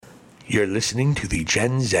You're listening to the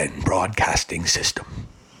Gen Zen Broadcasting System.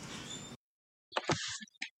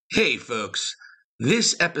 Hey, folks.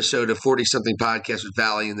 This episode of 40-something Podcast with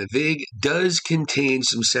Valli and the Vig does contain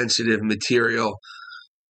some sensitive material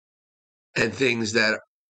and things that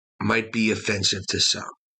might be offensive to some.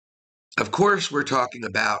 Of course, we're talking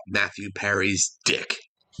about Matthew Perry's dick.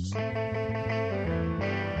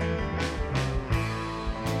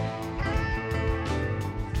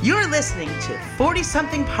 You're listening to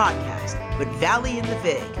 40-something Podcast with Valli and the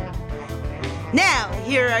Vig. Now,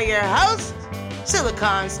 here are your hosts,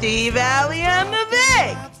 Silicon Steve, Valli, and the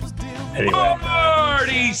Vig. Anyway.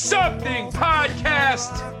 40-something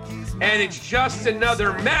Podcast, and it's just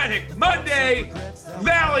another manic Monday.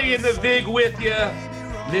 Valli and the Vig with you.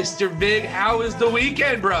 Mr. Vig, how was the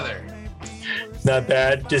weekend, brother? Not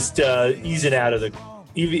bad. Just easing out of the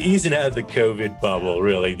COVID bubble,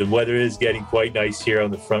 really. The weather is getting quite nice here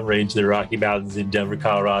on the Front Range of the Rocky Mountains in Denver,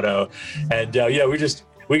 Colorado. And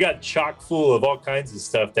we got chock full of all kinds of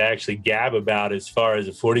stuff to actually gab about as far as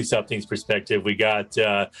a 40-somethings perspective. We got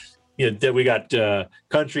countries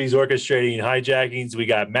orchestrating hijackings. We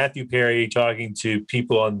got Matthew Perry talking to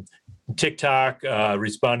people on TikTok,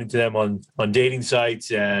 responding to them on dating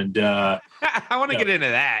sites. And I want to get into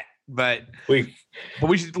that, but we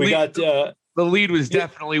should. The lead was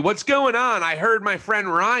definitely what's going on. I heard my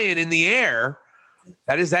friend Ryan in the air.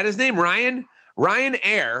 Is that his name? Ryan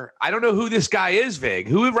Air. I don't know who this guy is, Vig,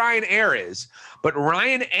 who Ryan Air is, but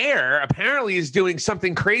Ryan Air apparently is doing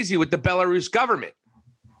something crazy with the Belarus government.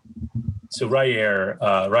 So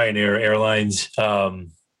Ryan Air Airlines,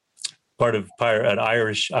 part of an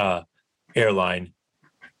Irish airline,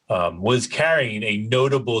 was carrying a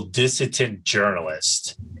notable dissident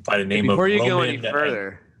journalist by the name of Roman. Before you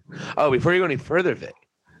go any further, Vic,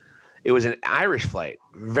 it was an Irish flight.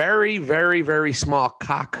 Very, very, very small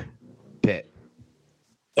cockpit.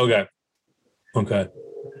 Okay.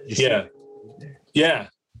 Yeah.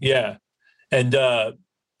 And so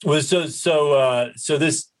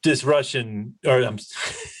this Russian, or I'm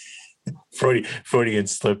Freudian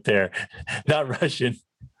slip there, not Russian.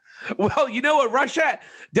 Well, you know what? Russia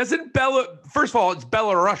doesn't first of all, it's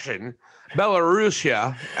Belarusian.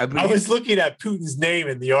 Belarusia. I was looking at Putin's name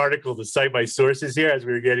in the article to cite my sources here as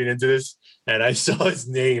we were getting into this, and I saw his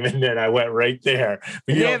name, and then I went right there.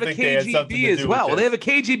 But they have a KGB as well. They have a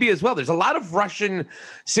KGB as well. There's a lot of Russian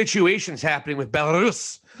situations happening with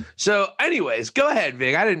Belarus. So, anyways, go ahead,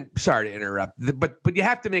 Vig. Sorry to interrupt, but you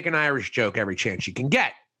have to make an Irish joke every chance you can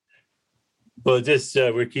get. Well, just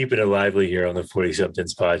we're keeping it lively here on the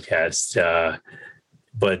 40-somethings podcast.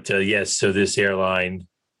 Yes, so this airline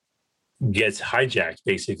gets hijacked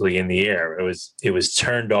basically in the air. It was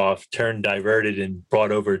diverted and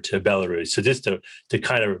brought over to Belarus. So just to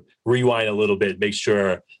kind of rewind a little bit, make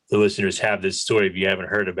sure the listeners have this story if you haven't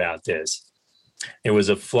heard about this. It was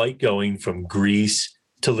a flight going from Greece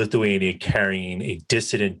to Lithuania carrying a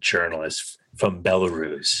dissident journalist from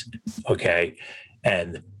Belarus. Okay.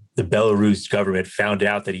 And the Belarus government found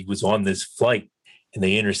out that he was on this flight, and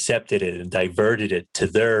they intercepted it and diverted it to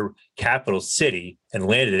their capital city and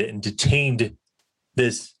landed it and detained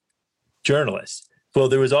this journalist. Well,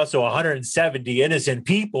 there was also 170 innocent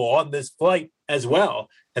people on this flight as well,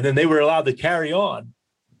 and then they were allowed to carry on.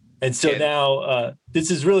 And so now this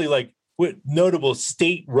is really like notable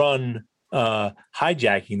state-run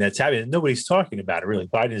hijacking that's happening. Nobody's talking about it, really.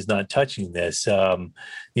 Biden is not touching this.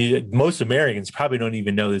 Most Americans probably don't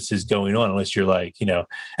even know this is going on unless you're like,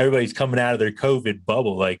 everybody's coming out of their COVID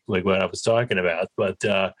bubble, like what I was talking about. But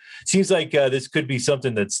it seems like this could be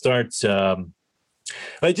something that starts.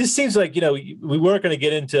 It just seems like, we weren't going to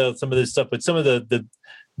get into some of this stuff, but some of the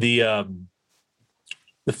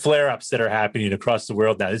flare-ups that are happening across the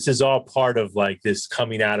world now. This is all part of like this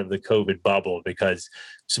coming out of the COVID bubble, because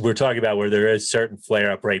we're talking about where there is certain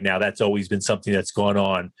flare-up right now. That's always been something that's gone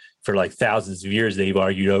on for like thousands of years. They've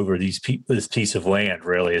argued over this piece of land,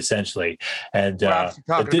 really, essentially. And we're obviously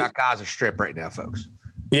talking about Gaza Strip right now, folks.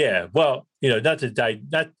 Yeah, well, not to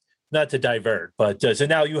divert, but so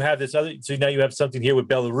now you have this other. So now you have something here with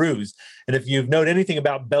Belarus, and if you've known anything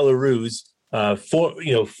about Belarus.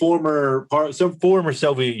 Former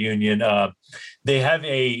Soviet Union. They have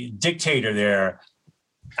a dictator there,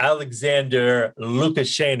 Alexander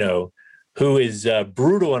Lukashenko, who is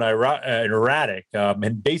brutal and erratic,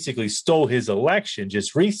 and basically stole his election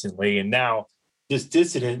just recently. And now this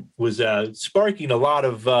dissident was sparking a lot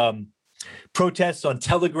of protests on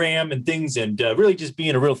Telegram and things, and really just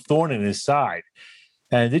being a real thorn in his side.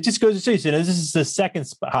 And it just goes to say, this is the second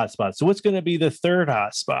hotspot. So what's going to be the third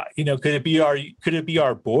hotspot? Could it be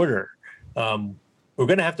our border? We're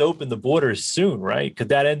going to have to open the borders soon, right? Could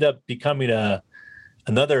that end up becoming a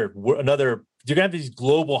another. You're gonna have these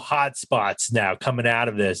global hotspots now coming out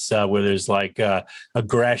of this, where there's like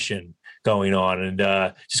aggression going on, and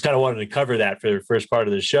just kind of wanted to cover that for the first part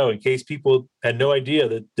of the show in case people had no idea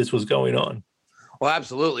that this was going on. Well,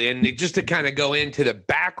 absolutely, and just to kind of go into the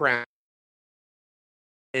background,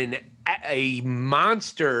 and a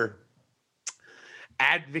monster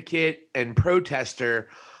advocate and protester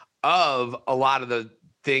of a lot of the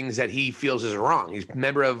things that he feels is wrong. He's a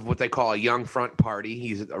member of what they call a Young Front Party.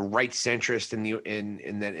 He's a right centrist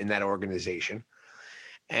in that organization.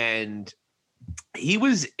 And he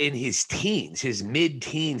was in his teens, his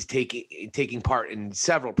mid-teens, taking part in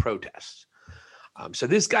several protests. So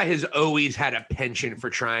this guy has always had a penchant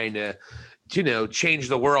for trying to, change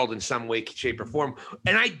the world in some way, shape, or form.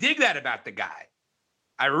 And I dig that about the guy.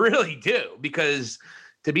 I really do, because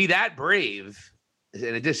to be that brave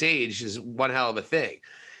and at this age is one hell of a thing.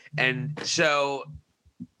 And so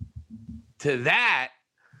to that,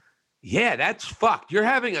 yeah, that's fucked. You're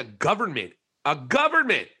having a government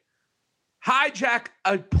hijack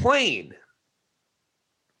a plane,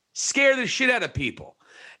 scare the shit out of people,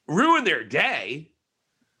 ruin their day,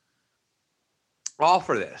 all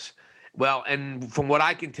for this. Well, and from what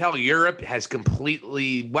I can tell, Western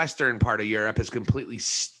part of Europe has completely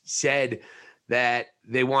said that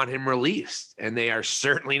they want him released, and they are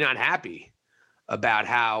certainly not happy about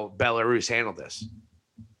how Belarus handled this.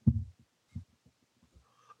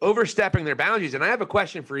 Overstepping their boundaries. And I have a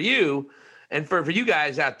question for you and for you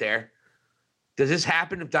guys out there. Does this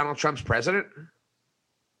happen if Donald Trump's president?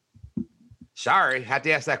 Sorry, had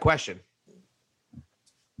to ask that question.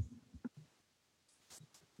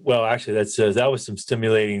 Well, actually, that was some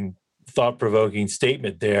stimulating, thought-provoking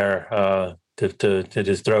statement there. To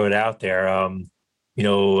just throw it out there,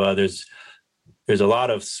 there's a lot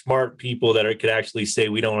of smart people that could actually say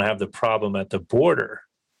we don't have the problem at the border.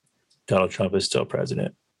 Donald Trump is still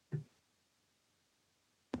president.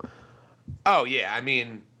 Oh yeah, I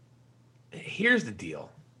mean, here's the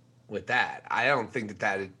deal with that. I don't think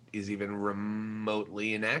that is even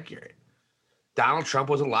remotely inaccurate. Donald Trump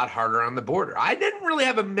was a lot harder on the border. I didn't really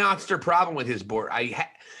have a monster problem with his border. I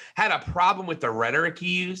had a problem with the rhetoric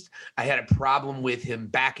he used. I had a problem with him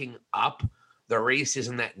backing up the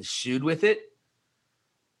racism that ensued with it.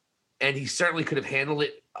 And he certainly could have handled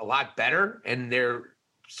it a lot better. And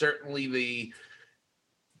certainly the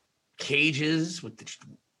cages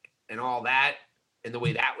and all that, and the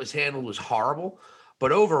way that was handled was horrible.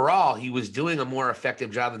 But overall, he was doing a more effective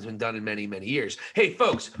job than's been done in many, many years. Hey,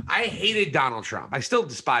 folks, I hated Donald Trump. I still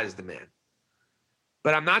despise the man.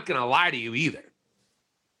 But I'm not going to lie to you either.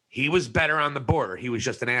 He was better on the border. He was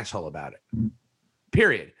just an asshole about it.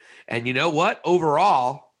 Period. And you know what?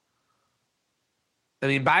 Overall, I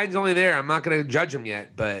mean, Biden's only there. I'm not going to judge him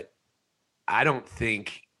yet, but I don't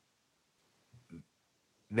think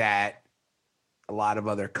that a lot of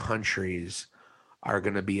other countries are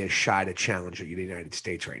going to be as shy to challenge the United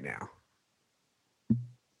States right now.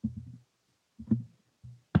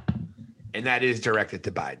 And that is directed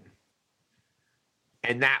to Biden.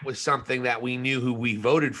 And that was something that we knew who we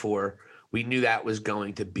voted for. We knew that was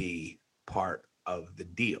going to be part of the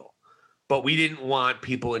deal. But we didn't want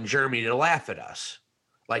people in Germany to laugh at us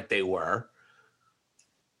like they were.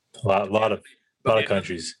 A lot of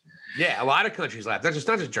countries. Yeah, a lot of countries laughed. That's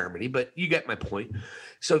not just Germany, but you get my point.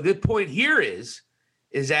 So the point here is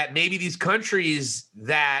that maybe these countries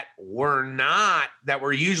that were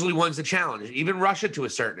usually ones to challenge, even Russia to a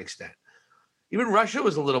certain extent. Even Russia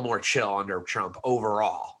was a little more chill under Trump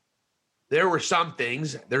overall. There were some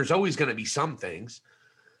things. There's always going to be some things.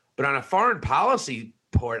 But on a foreign policy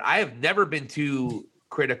part, I have never been too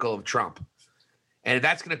critical of Trump. And if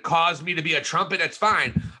that's going to cause me to be a trumpet, that's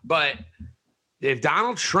fine. But if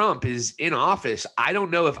Donald Trump is in office, I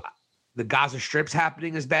don't know if the Gaza Strip's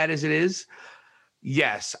happening as bad as it is.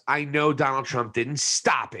 Yes, I know Donald Trump didn't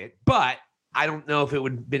stop it, but I don't know if it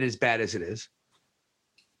would have been as bad as it is.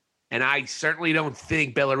 And I certainly don't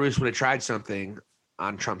think Belarus would have tried something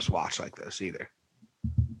on Trump's watch like this either.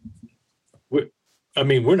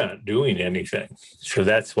 We're not doing anything. So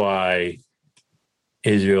that's why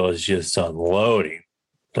Israel is just unloading.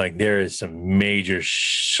 Like there is some major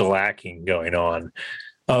shellacking going on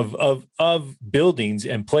of buildings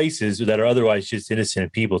and places that are otherwise just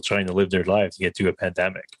innocent people trying to live their lives to get through a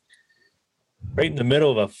pandemic. Right in the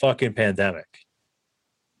middle of a fucking pandemic.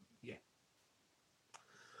 Yeah.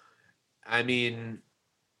 I mean,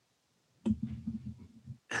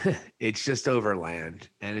 it's just overland,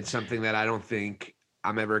 and it's something that I don't think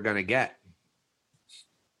I'm ever going to get.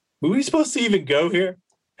 Were we supposed to even go here?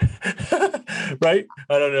 Right?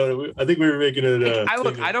 I don't know. I think we were making it.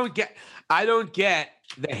 I don't get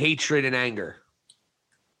the hatred and anger.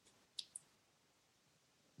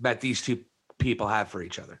 that these two people have for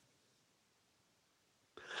each other.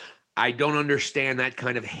 I don't understand that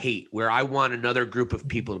kind of hate where I want another group of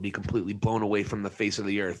people to be completely blown away from the face of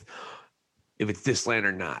the earth, if it's this land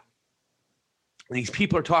or not. And these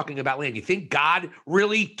people are talking about land. You think God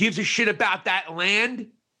really gives a shit about that land?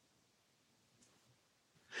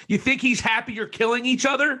 You think he's happy you're killing each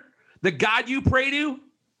other? The God you pray to?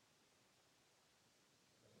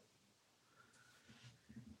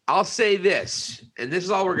 I'll say this, and this is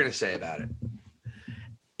all we're going to say about it.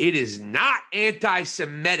 It is not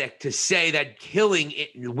anti-Semitic to say that killing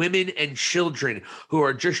women and children who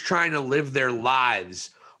are just trying to live their lives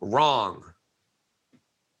wrong.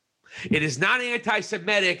 It is not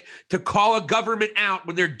anti-Semitic to call a government out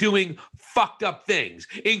when they're doing fucked up things,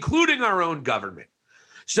 including our own government.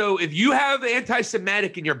 So if you have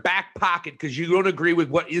anti-Semitic in your back pocket because you don't agree with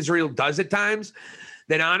what Israel does at times,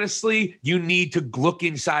 then honestly, you need to look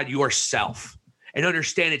inside yourself and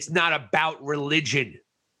understand it's not about religion.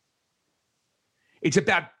 It's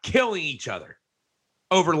about killing each other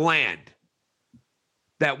over land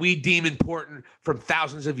that we deem important from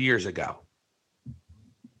thousands of years ago.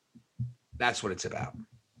 That's what it's about.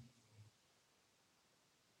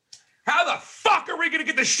 How the fuck are we going to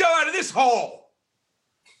get the show out of this hole?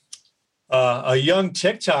 A young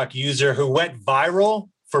TikTok user who went viral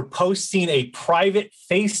for posting a private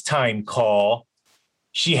FaceTime call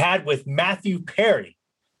she had with Matthew Perry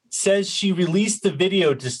says she released the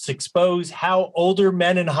video to expose how older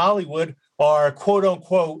men in Hollywood are, quote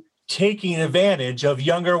unquote, taking advantage of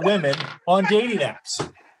younger women on dating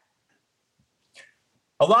apps.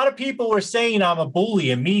 A lot of people were saying I'm a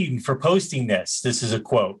bully and mean for posting this. This is a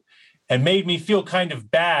quote. And made me feel kind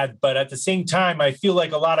of bad. But at the same time, I feel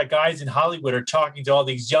like a lot of guys in Hollywood are talking to all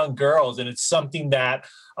these young girls. And it's something that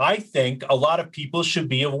I think a lot of people should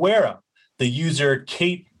be aware of. The user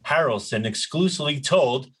Kate Haralson exclusively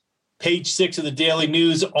told Page 6 of the Daily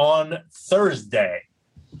News on Thursday.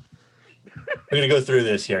 We're going to go through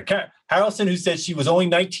this here. Haralson, who said she was only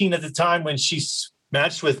 19 at the time when she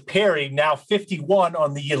matched with Perry, now 51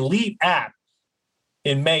 on the Elite app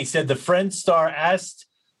in May, said the Friends star asked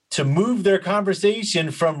to move their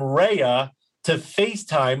conversation from Raya to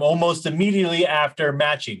FaceTime almost immediately after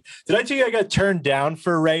matching. Did I tell you I got turned down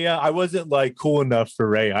for Raya? I wasn't like cool enough for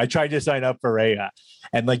Raya. I tried to sign up for Raya,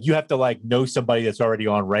 and like you have to like know somebody that's already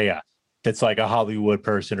on Raya. That's like a Hollywood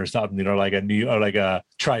person or something, or like a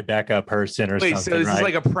Tribeca person or something. So this is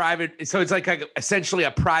like a private. So it's like essentially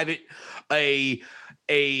a private, a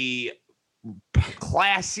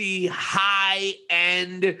classy, hlike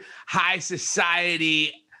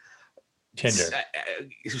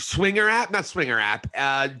a swinger app, not swinger app,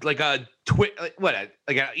 like a like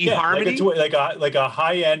a eHarmony, like a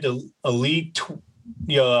high end elite,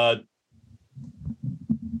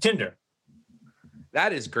 Tinder.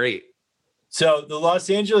 That is great. So the Los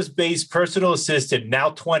Angeles-based personal assistant, now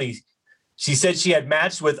 20, she said she had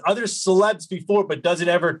matched with other celebs before, but doesn't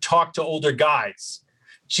ever talk to older guys.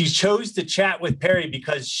 She chose to chat with Perry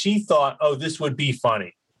because she thought, oh, this would be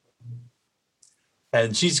funny.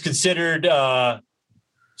 And she's considered an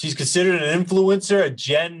influencer, a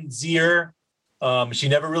Gen Zer. She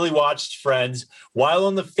never really watched Friends. While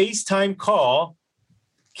on the FaceTime call,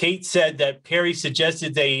 Kate said that Perry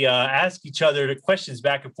suggested they ask each other questions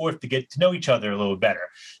back and forth to get to know each other a little better.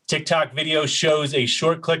 TikTok video shows a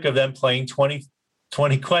short clip of them playing 20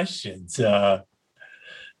 questions. None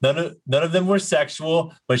of them were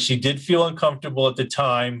sexual, but she did feel uncomfortable at the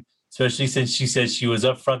time, especially since she said she was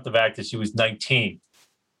upfront the fact that she was 19.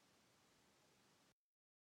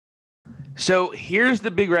 So here's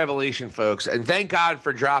the big revelation, folks, and thank God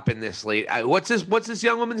for dropping this late. What's this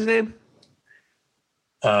young woman's name?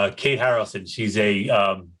 Kate Haralson. She's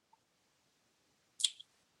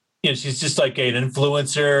she's just like an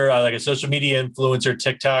influencer, like a social media influencer,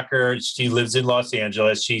 TikToker. She lives in Los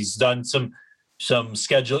Angeles. She's done some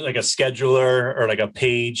schedule, like a scheduler or like a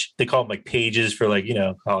page. They call them like pages for like,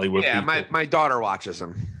 Hollywood. Yeah, people. my daughter watches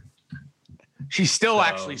them. She's still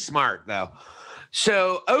actually smart though.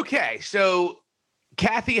 So, okay. So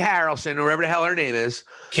Kathy Haralson, or whatever the hell her name is.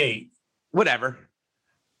 Kate. Whatever.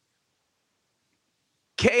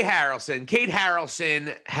 Kate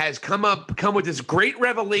Haralson has come with this great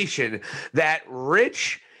revelation that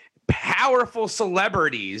rich, powerful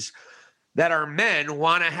celebrities that are men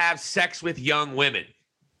want to have sex with young women.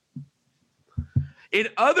 In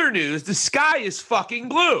other news, the sky is fucking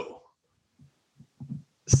blue.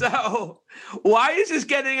 So why is this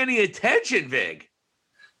getting any attention, Vig?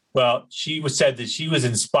 Well, she said that she was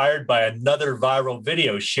inspired by another viral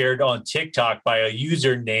video shared on TikTok by a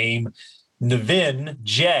user named Navin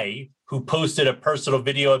J, who posted a personal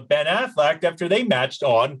video of Ben Affleck after they matched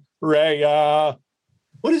on Raya.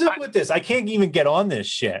 What is up with this? I can't even get on this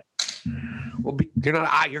shit. Well, you're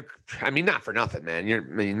not. Not for nothing,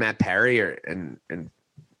 man. Matt Perry and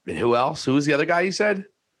who else? Who was the other guy you said?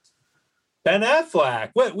 Ben Affleck.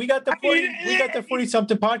 What we got the 40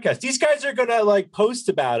 something podcast. These guys are gonna like post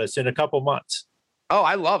about us in a couple months. Oh,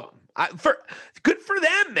 I love them. Good for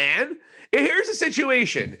them, man. Here's the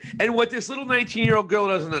situation. And what this little 19-year-old girl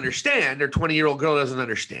doesn't understand, or 20-year-old girl doesn't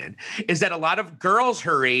understand, is that a lot of girls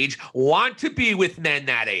her age want to be with men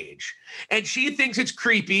that age. And she thinks it's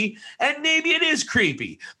creepy, and maybe it is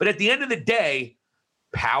creepy. But at the end of the day,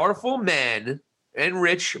 powerful men and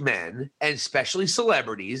rich men, and especially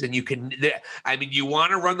celebrities, and you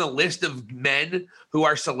want to run the list of men who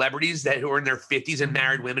are celebrities who are in their 50s and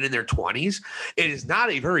married women in their 20s. It is not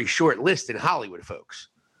a very short list in Hollywood, folks.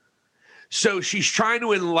 So she's trying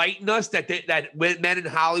to enlighten us that men in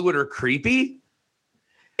Hollywood are creepy.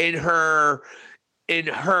 In her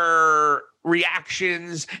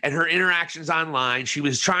reactions and her interactions online, she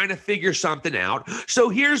was trying to figure something out. So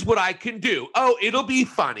here's what I can do. Oh, it'll be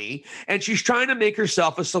funny. And she's trying to make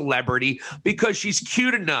herself a celebrity because she's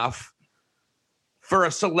cute enough for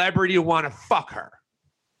a celebrity to want to fuck her.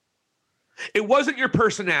 It wasn't your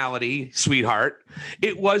personality, sweetheart.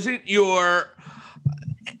 It wasn't your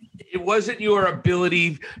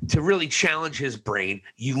ability to really challenge his brain.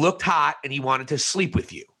 You looked hot and he wanted to sleep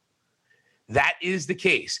with you. That is the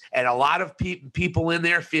case. And a lot of people in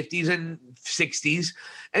their 50s and 60s,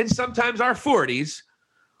 and sometimes our 40s,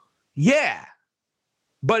 yeah.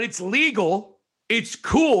 But it's legal, it's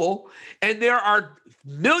cool, and there are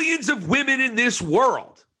millions of women in this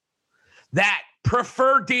world that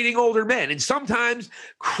prefer dating older men, and sometimes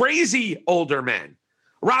crazy older men.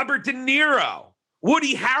 Robert De Niro,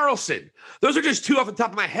 Woody Harrelson. Those are just two off the top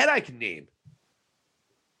of my head I can name.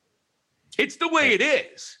 It's the way it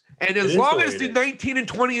is. And as long as the 19 and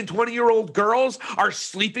 20 and 20-year-old girls are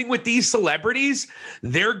sleeping with these celebrities,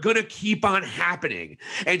 they're going to keep on happening.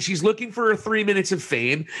 And she's looking for her 3 minutes of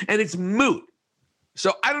fame, and it's moot.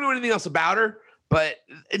 So I don't know anything else about her, but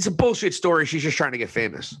it's a bullshit story. She's just trying to get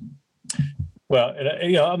famous. Well,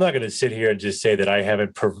 I'm not going to sit here and just say that I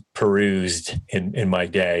haven't perused in my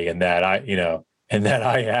day, and that I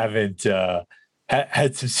haven't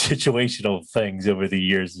had some situational things over the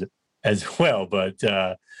years as well. But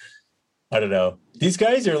I don't know. These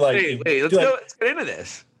guys are like, let's get into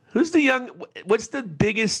this. What's the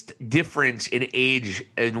biggest difference in age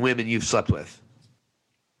in women you've slept with?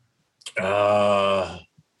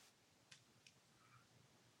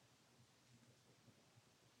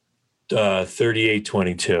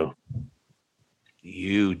 38-22.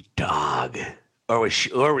 You dog. Or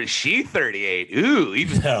was she 38? Ooh,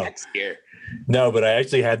 even sexier. No, but I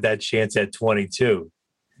actually had that chance at 22.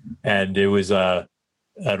 And it was an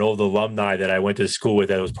old alumni that I went to school with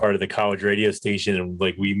that was part of the college radio station. And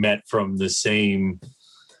like we met from the same,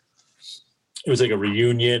 it was like a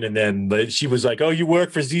reunion. And then she was like, "Oh, you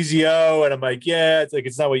work for ZZO?" And I'm like, "Yeah." It's like,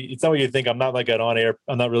 it's not what you think. I'm not like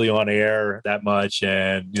I'm not really on air that much.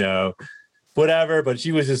 And, whatever. But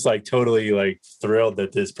she was just like totally like thrilled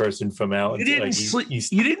that this person from out. You didn't sleep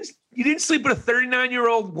with a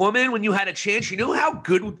 39-year-old woman when you had a chance. You know how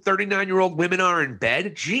good 39-year-old women are in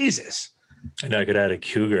bed? Jesus. And I could have had a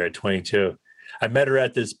cougar at 22. I met her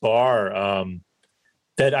at this bar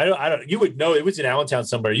that I don't. You would know, it was in Allentown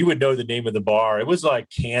somewhere. You would know the name of the bar. It was like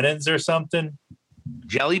Cannons or something.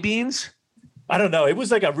 Jelly Beans? I don't know. It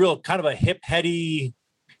was like a real kind of a hippie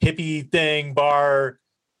thing bar.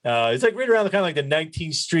 It's like right around the kind of like the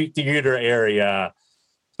 19th Street Theater area.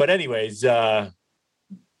 But anyways, not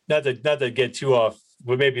to get too off.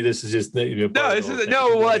 Well, maybe this is just it's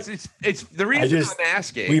the reason I'm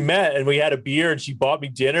asking. We met and we had a beer and she bought me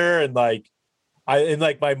dinner and my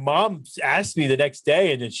mom asked me the next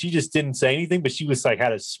day and then she just didn't say anything, but she was like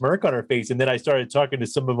had a smirk on her face. And then I started talking to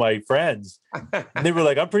some of my friends and they were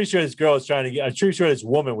like, I'm pretty sure this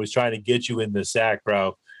woman was trying to get you in the sack,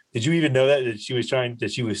 bro. Did you even know that she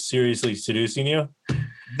was seriously seducing you?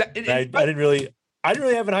 I didn't really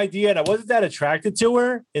have an idea, and I wasn't that attracted to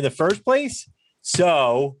her in the first place.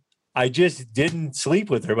 So I just didn't sleep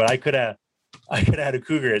with her, but I could have had a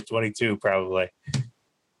cougar at 22, probably.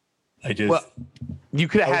 You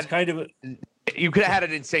could have had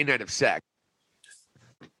an insane night of sex.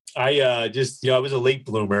 I was a late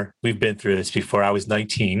bloomer. We've been through this before. I was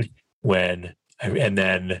 19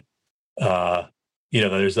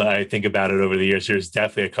 I think about it over the years. There's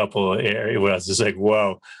definitely a couple of areas where I was just like,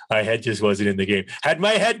 whoa, my head just wasn't in the game. Had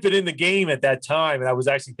my head been in the game at that time and I was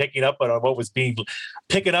actually picking up on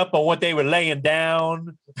what they were laying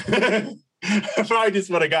down. I probably just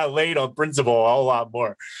would have got laid on principle a whole lot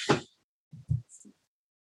more.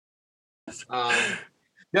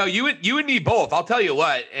 No, you and me both. I'll tell you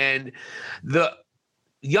what. And the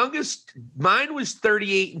youngest, mine was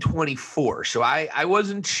 38 and 24. So I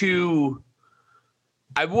wasn't too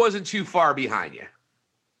far behind you.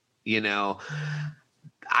 You know,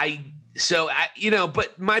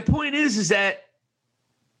 but my point is that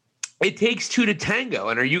it takes two to tango.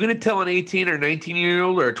 And are you going to tell an 18 or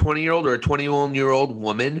 19-year-old or a 20-year-old or a 21-year-old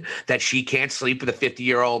woman that she can't sleep with a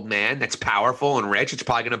 50-year-old man that's powerful and rich? It's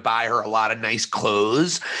probably going to buy her a lot of nice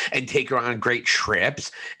clothes and take her on great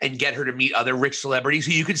trips and get her to meet other rich celebrities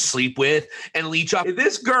who you could sleep with and leech off. If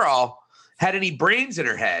this girl had any brains in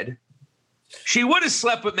her head, she would have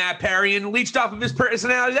slept with Matt Perry and leached off of his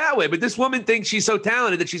personality that way. But this woman thinks she's so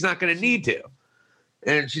talented that she's not going to need to.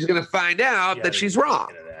 And she's going to find out that she's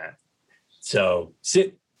wrong. So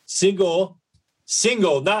single,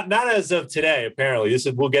 not as of today, apparently.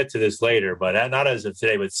 We'll get to this later, but not as of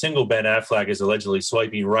today, but single Ben Affleck is allegedly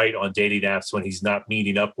swiping right on dating apps when he's not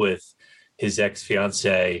meeting up with his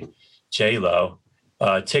ex-fiancée, J-Lo.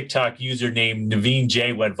 TikTok user named Naveen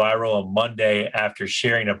J went viral on Monday after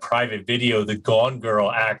sharing a private video. The Gone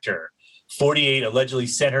Girl actor, 48, allegedly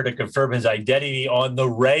sent her to confirm his identity on the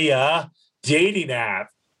Raya dating app.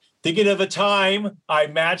 Thinking of a time I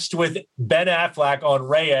matched with Ben Affleck on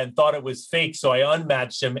Raya and thought it was fake, so I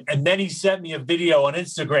unmatched him. And then he sent me a video on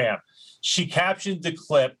Instagram. She captioned the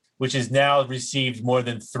clip, which has now received more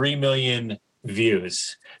than 3 million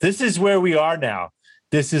views. This is where we are now.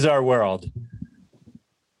 This is our world.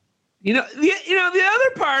 The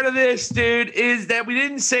other part of this, dude, is that we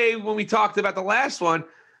didn't say when we talked about the last one,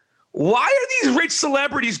 why are these rich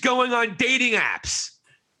celebrities going on dating apps?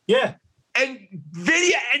 Yeah. And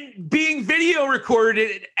being video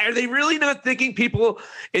recorded, are they really not thinking people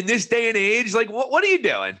in this day and age? Like, what are you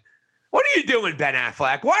doing? What are you doing, Ben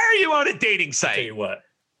Affleck? Why are you on a dating site? I'll tell you what.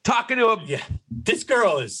 Talking to a... Yeah, this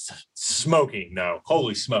girl is smoking. No,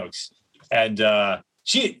 holy smokes. And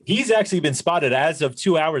he's actually been spotted as of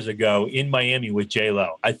 2 hours ago in Miami with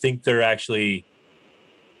J-Lo. I think they're actually...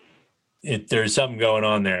 there's something going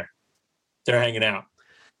on there. They're hanging out.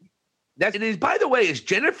 By the way, is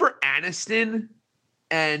Jennifer Aniston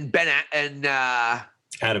and Adam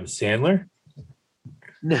Sandler?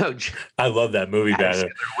 No, I love that movie. I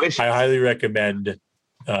highly recommend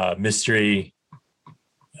Mystery.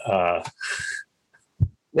 They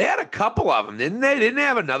had a couple of them, didn't they? Didn't they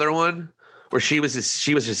have another one where she was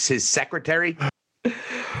his secretary?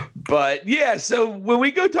 But yeah, so when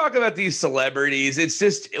we go talk about these celebrities, it's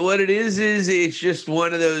just what it is it's just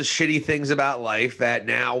one of those shitty things about life that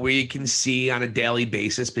now we can see on a daily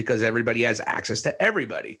basis because everybody has access to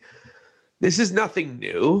everybody. This is nothing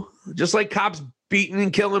new. Just like cops beating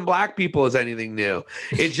and killing black people is anything new.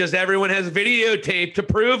 It's just everyone has videotape to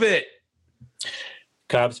prove it.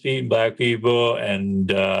 Cops beating black people and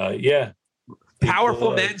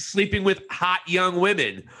powerful men sleeping with hot young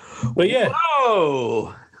women. But yeah.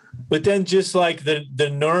 Whoa. But then just like the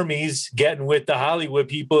normies getting with the Hollywood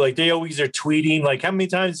people, like they always are tweeting. Like how many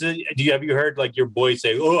times have you heard like your boy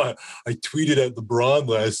say, "Oh, I tweeted at LeBron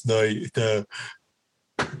last night."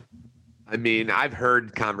 I mean, I've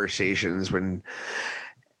heard conversations when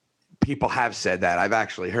people have said that. I've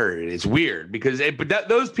actually heard it. It's weird because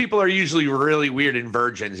those people are usually really weird and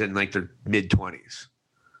virgins in like their mid-20s.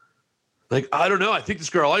 Like, I don't know. I think this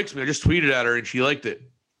girl likes me. I just tweeted at her and she liked it.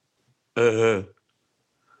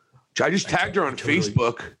 I just tagged her on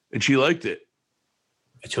Facebook and she liked it.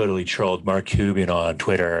 I totally trolled Mark Cuban on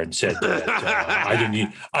Twitter and said that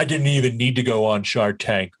I didn't even need to go on Shark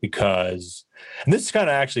Tank because, and this kind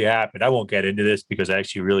of actually happened. I won't get into this because I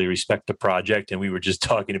actually really respect the project and we were just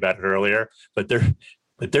talking about it earlier. But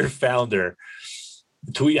their founder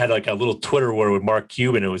had like a little Twitter war with Mark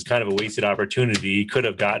Cuban. It was kind of a wasted opportunity. He could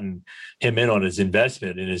have gotten him in on his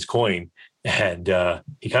investment in his coin, and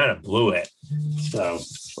he kind of blew it. So,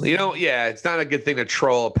 it's not a good thing to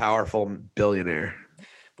troll a powerful billionaire.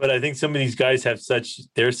 But I think some of these guys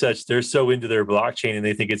they're so into their blockchain and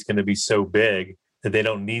they think it's going to be so big that they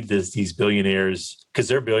don't need these billionaires because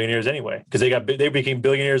they're billionaires anyway. Because they became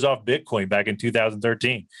billionaires off Bitcoin back in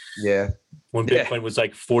 2013. Yeah, when Bitcoin was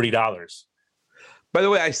like $40. By the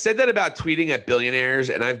way, I said that about tweeting at billionaires,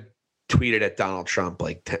 and I've tweeted at Donald Trump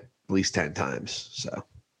like at least 10 times.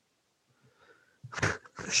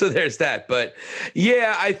 So there's that. But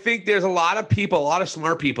yeah, I think there's a lot of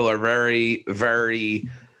smart people are very, very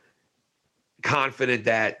confident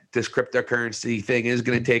that this cryptocurrency thing is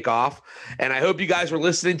going to take off. And I hope you guys were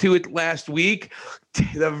listening to it last week.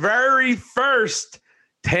 The very first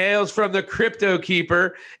Tales from the Crypto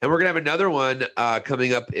Keeper. And we're going to have another one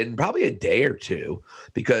coming up in probably a day or two,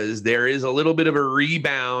 because there is a little bit of a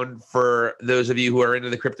rebound for those of you who are into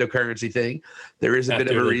the cryptocurrency thing. There is a bit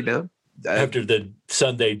of a rebound. After the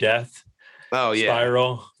Sunday death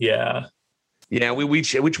spiral. Yeah. Yeah,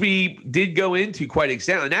 which we did go into quite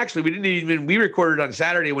extensively. And actually, we recorded on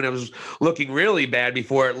Saturday when it was looking really bad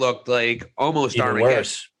before it looked like almost even Armageddon.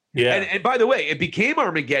 Worse. Yeah. And by the way, it became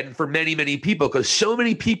Armageddon for many, many people because so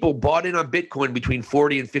many people bought in on Bitcoin between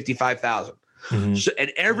 40 and 55,000. Mm-hmm. So,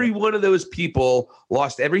 and every one of those people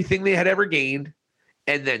lost everything they had ever gained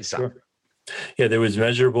and then some. Sure. Yeah, there was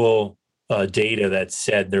measurable data that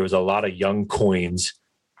said there was a lot of young coins,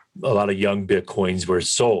 a lot of young Bitcoins were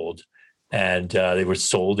sold. And they were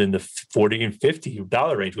sold in the $40 and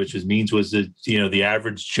 $50 range, which means the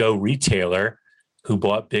average Joe retailer who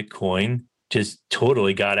bought Bitcoin just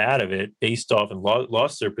totally got out of it based off and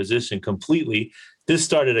lost their position completely. This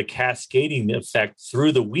started a cascading effect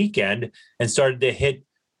through the weekend and started to hit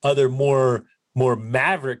other more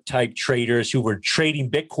maverick type traders who were trading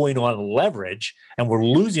Bitcoin on leverage and were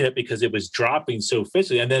losing it because it was dropping so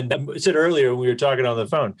fiercely. And then I said earlier when we were talking on the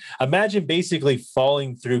phone, imagine basically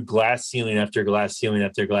falling through glass ceiling after glass ceiling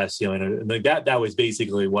after glass ceiling. Like that was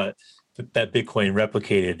basically what that Bitcoin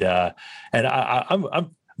replicated. And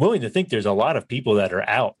I'm willing to think there's a lot of people that are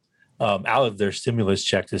out of their stimulus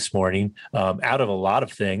check this morning, out of a lot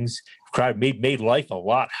of things, made life a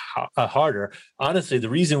lot harder. Honestly, the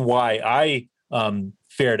reason why I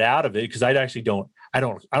fared out of it, because I actually don't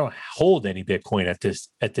hold any Bitcoin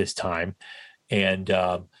at this time, and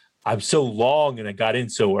I'm so long and I got in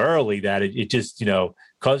so early that it just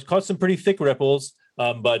caused some pretty thick ripples,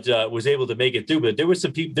 but was able to make it through. But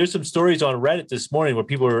there's some stories on Reddit this morning where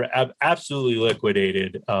people were absolutely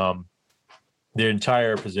liquidated their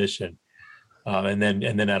entire position, and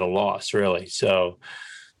then at a loss, really. So.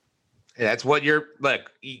 That's what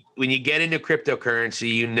look, when you get into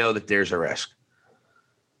cryptocurrency, you know that there's a risk.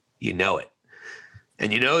 You know it.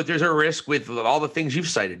 And you know that there's a risk with all the things you've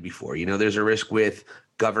cited before. You know, there's a risk with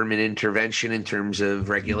government intervention in terms of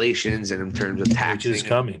regulations and in terms of taxing.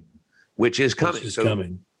 Which is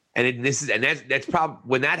coming. And that's probably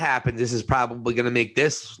when that happens, this is probably going to make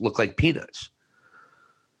this look like peanuts.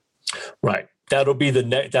 Right. So there'll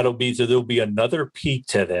be another peak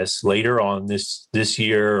to this later on this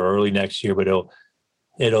year or early next year, but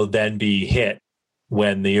it'll then be hit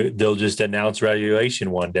when they'll just announce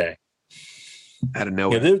regulation one day. Out of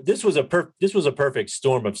nowhere. Yeah, this was a perfect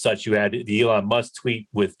storm of such. You had the Elon Musk tweet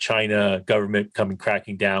with China government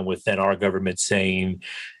cracking down, with then our government saying,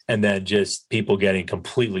 and then just people getting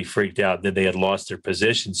completely freaked out that they had lost their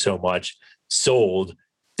position so much, sold.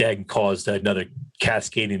 Then caused another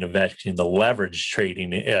cascading event in the leverage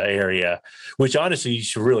trading area, which honestly you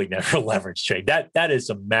should really never leverage trade. That is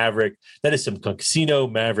some maverick. That is some casino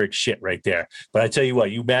maverick shit right there. But I tell you what,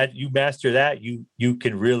 you master that, you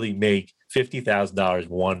can really make $50,000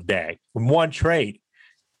 one day from one trade.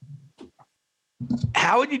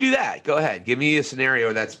 How would you do that? Go ahead, give me a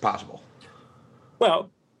scenario that's possible. Well,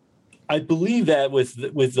 I believe that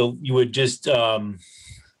you would just.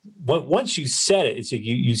 Once you set it, it's like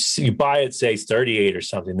you buy it, say it's 38 or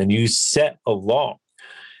something, then you set a long.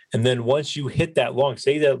 And then once you hit that long,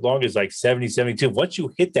 say that long is like 70, 72. Once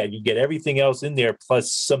you hit that, you get everything else in there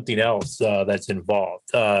plus something else that's involved.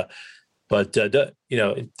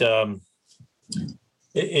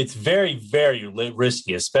 It's very, very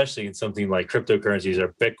risky, especially in something like cryptocurrencies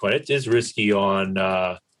or Bitcoin. It is risky on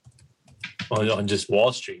just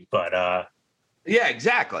Wall Street, but yeah,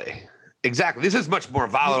 exactly. Exactly. This is much more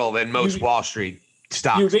volatile than most Wall Street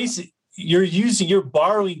stocks. You're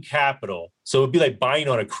borrowing capital. So it'd be like buying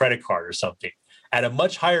on a credit card or something at a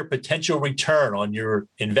much higher potential return on your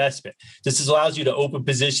investment. This allows you to open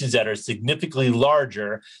positions that are significantly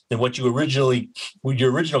larger than what your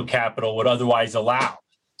original capital would otherwise allow.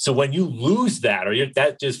 So when you lose that, or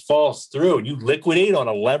that just falls through and you liquidate on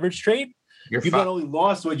a leverage trade, you've not only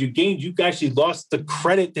lost what you gained, you've actually lost the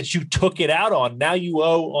credit that you took it out on. Now you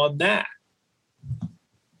owe on that.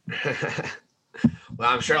 Well,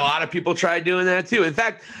 I'm sure a lot of people tried doing that too. In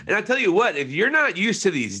fact, and I'll tell you what, if you're not used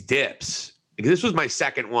to these dips, because this was my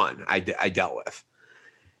second one I dealt with.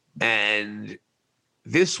 And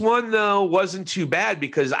this one, though, wasn't too bad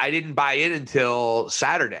because I didn't buy in until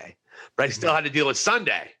Saturday, but I still had to deal with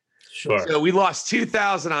Sunday. Sure. So we lost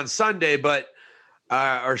 2,000 on Sunday, but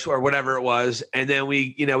or whatever it was, and then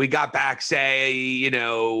we got back, say,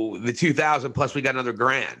 the 2,000 plus we got another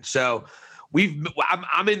 $1,000. So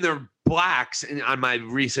I'm in the blacks on my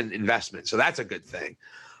recent investment, so that's a good thing.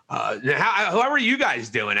 How are you guys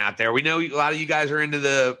doing out there? We know a lot of you guys are into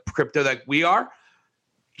the crypto that we are.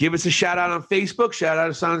 Give us a shout out on Facebook. Shout out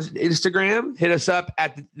us on Instagram. Hit us up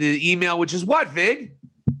at the email, which is what, Vig?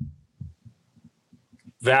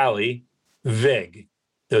 Valli, Vig.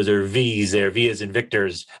 Those are V's there. V as in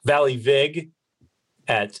Victor's. Valli Vig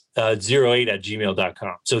at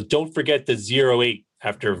 08@gmail.com. So don't forget the 08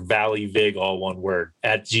 after Valli Vig, all one word,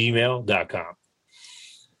 at gmail.com.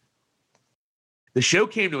 The show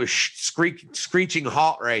came to a screeching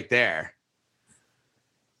halt right there.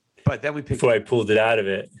 But then before I pulled it out of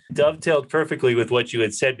it, dovetailed perfectly with what you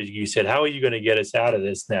had said. But you said, "How are you going to get us out of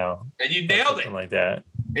this now?" And you nailed it, like that.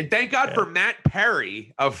 And thank God for Matt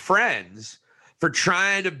Perry of Friends for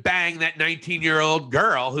trying to bang that 19-year-old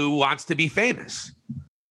girl who wants to be famous.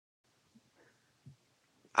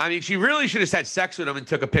 I mean, she really should have had sex with him and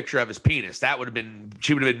took a picture of his penis. She would have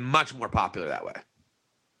been much more popular that way.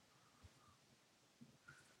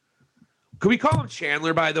 Could we call him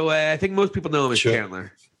Chandler, by the way? I think most people know him as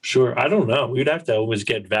Chandler. Sure. I don't know. We'd have to always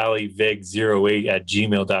get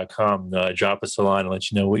valleyvig08@gmail.com. Drop us a line and let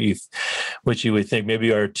you know what you would think.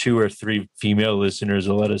 Maybe our 2 or 3 female listeners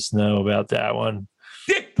will let us know about that one.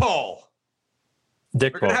 Dick poll. We're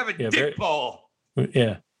going to have a dick poll.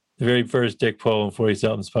 Yeah. The very first dick poll in 40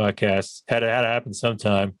 Somethings podcast had to happen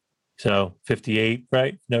sometime. So 58,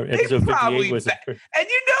 right? No, episode 58 was. And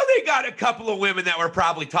you know they got a couple of women that were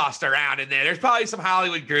probably tossed around in there. There's probably some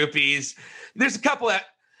Hollywood groupies. There's a couple that,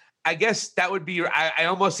 I guess that would be, I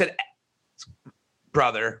almost said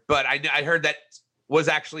brother, but I heard that was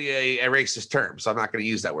actually a racist term, so I'm not going to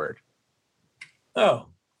use that word. Oh,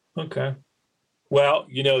 okay. Well,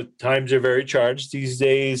 times are very charged these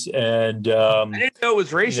days, and I didn't know it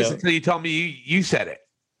was racist until you told me you said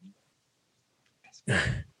it.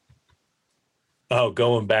 Oh,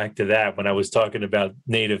 going back to that when I was talking about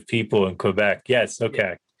Native people in Quebec. Yes,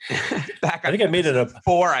 okay. I think I made it up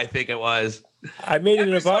 4. I think it was. I made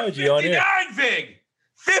an apology 59, on it. 59, Vig.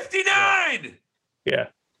 59. Yeah.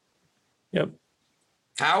 Yep.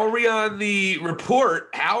 How are we on the report?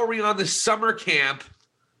 How are we on the summer camp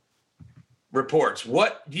reports?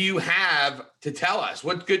 What do you have to tell us?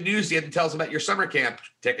 What good news do you have to tell us about your summer camp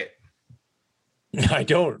ticket? I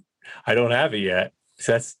don't have it yet.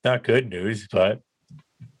 So that's not good news, but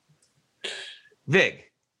Vig,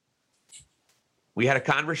 we had a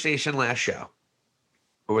conversation last show.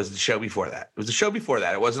 Or was it the show before that? It was the show before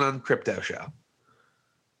that. It wasn't on the crypto show.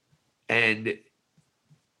 And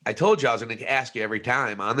I told you I was going to ask you every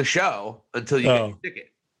time on the show until you get your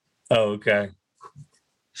ticket. Oh, okay.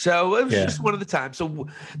 So it was just one of the times. So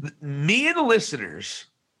me and the listeners,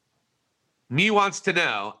 wants to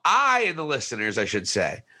know, I and the listeners, I should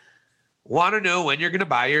say, want to know when you're going to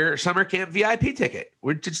buy your summer camp VIP ticket.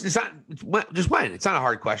 It's when. It's not a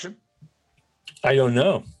hard question. I don't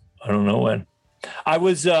know. I don't know when. I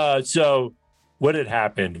was, so what had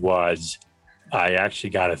happened was I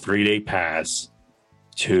actually got a 3-day pass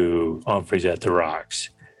to Humphreys at the Rocks.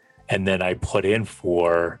 And then I put in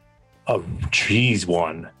for a cheese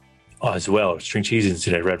one as well, string cheese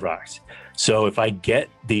incident at Red Rocks. So if I get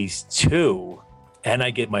these 2 and I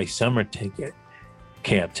get my summer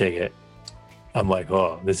camp ticket, I'm like,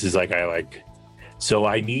 oh, this is so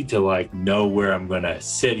I need to know where I'm going to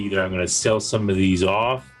sit. Either I'm going to sell some of these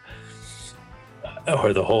off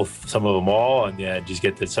or some of them all and then just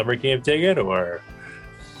get the summer camp ticket or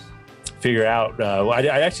figure out.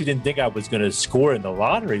 I actually didn't think I was going to score in the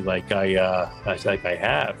lottery like I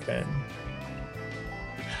have. And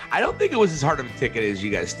I don't think it was as hard of a ticket as you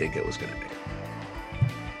guys think it was going to be.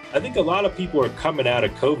 I think a lot of people are coming out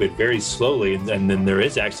of COVID very slowly, and then there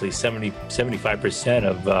is actually 75%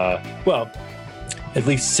 of, at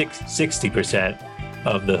least 60%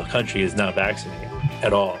 of the country is not vaccinated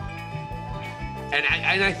at all.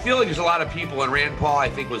 And I feel like there's a lot of people, and Rand Paul, I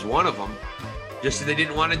think, was one of them, just they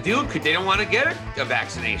didn't want to do it because they don't want to get a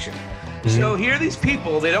vaccination. Mm-hmm. So here are these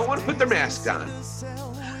people, they don't want to put their masks on.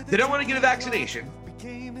 They don't want to get a vaccination.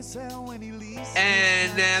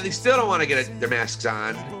 And they still don't want to get their masks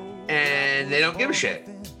on. And they don't give a shit.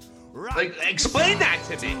 Explain that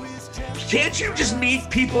to me. Can't you just meet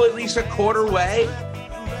people at least a quarter way?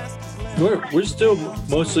 We're still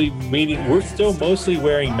mostly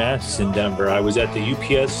wearing masks in Denver. I was at the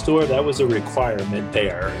UPS store. That was a requirement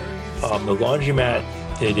there. The laundromat,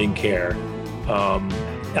 they didn't care.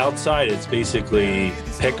 Outside, it's basically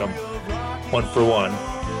pick 'em, 1 for 1,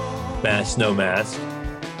 mask, no mask,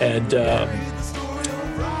 and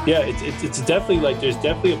it's definitely there's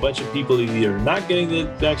definitely a bunch of people either not getting the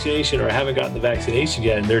vaccination or haven't gotten the vaccination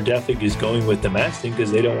yet, and they're definitely just going with the mask thing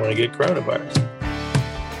because they don't want to get coronavirus.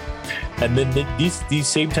 And then these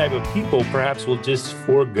same type of people perhaps will just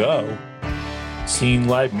forego seen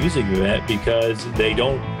live music event because they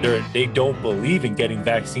don't believe in getting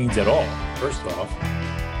vaccines at all, first off,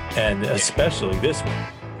 and especially this one.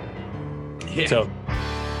 Yeah. So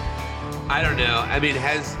I don't know. I mean,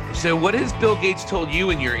 what has Bill Gates told you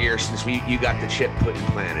in your ear since you got the chip put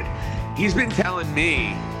implanted? He's been telling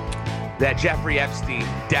me that Jeffrey Epstein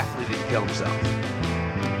definitely didn't kill himself.